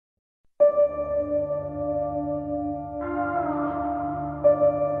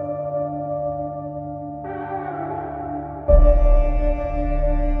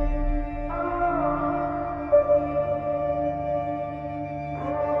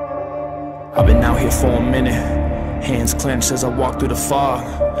I've been out here for a minute, hands clenched as I walk through the fog.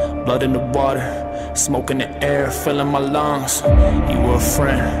 Blood in the water, smoke in the air, filling my lungs. You were a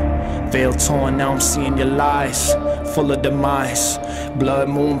friend, veil torn, now I'm seeing your lies, full of demise. Blood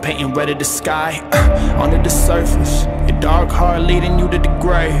moon painting red of the sky, under the surface, your dark heart leading you to the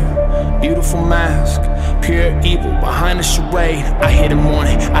grave. Beautiful mask, pure evil behind the charade. I hear the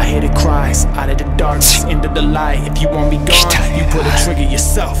mourning, I hear the cries, out of the darkness, into the light. If you want me gone, you pull the trigger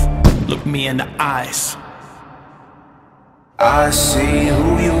yourself. Look me in the eyes. I see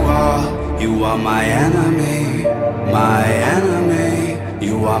who you are my enemy, my enemy,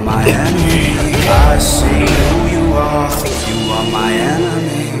 you are my enemy. I see who you are my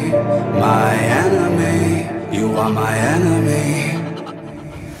enemy, my enemy, you are my enemy.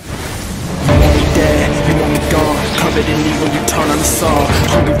 You want me dead, you want me gone, covered in evil, you turn on us all.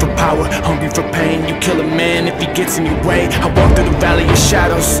 Hungry for power, hungry for pain, you kill a man if he gets in your way. I walk through the valley of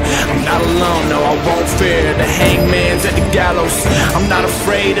shadows, I'm not alone, no I won't fear the hangman's at the gallows. I'm not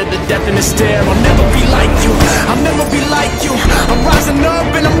afraid of the death in the stare, I'll never be like you, I'll never be like you. I'm rising up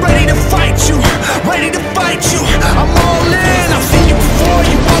and I'm ready to fight you, ready to fight you. I'm all in,